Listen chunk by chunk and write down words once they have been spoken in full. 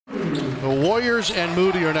The Warriors and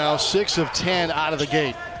Moody are now 6 of 10 out of the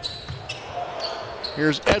gate.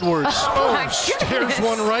 Here's Edwards. Stares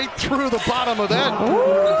one right through the bottom of that.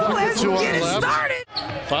 Ooh, let's get it started.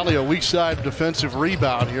 Finally, a weak side defensive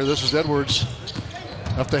rebound here. This is Edwards.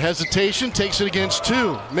 After hesitation, takes it against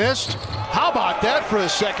two. Missed. How about that for a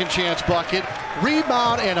second chance bucket?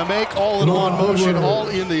 Rebound and a make all in one motion, all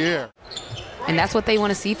in the air. And that's what they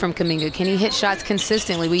want to see from Kuminga. Can he hit shots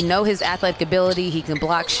consistently? We know his athletic ability. He can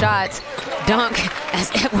block shots, dunk,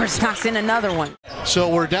 as Edwards knocks in another one. So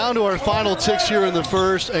we're down to our final ticks here in the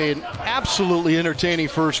first. An absolutely entertaining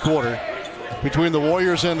first quarter between the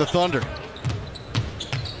Warriors and the Thunder.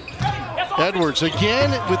 Edwards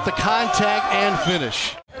again with the contact and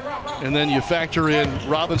finish. And then you factor in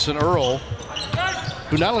Robinson Earl,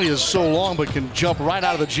 who not only is so long but can jump right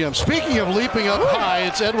out of the gym. Speaking of leaping up high,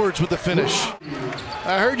 it's Edwards with the finish.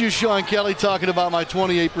 I heard you, Sean Kelly, talking about my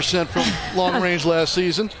 28% from long range last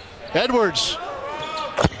season. Edwards,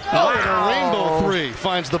 a rainbow three,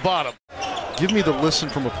 finds the bottom. Give me the listen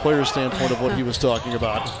from a player standpoint of what he was talking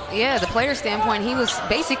about. Yeah, the player standpoint, he was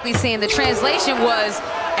basically saying the translation was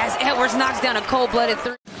as Edwards knocks down a cold-blooded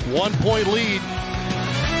three. 1 point lead,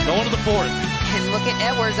 going to the fourth. And look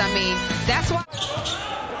at Edwards, I mean, that's why.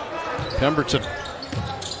 Pemberton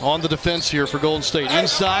on the defense here for Golden State.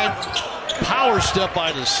 Inside, power step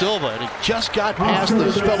by De Silva, and he just got past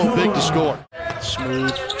his fellow big to score.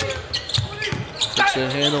 Smooth. Gets a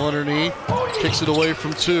handle underneath, kicks it away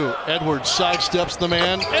from two. Edwards sidesteps the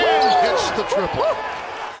man and hits the triple.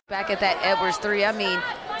 Back at that Edwards three, I mean,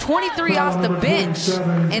 23 off the bench,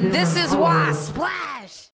 and this is why. Splash!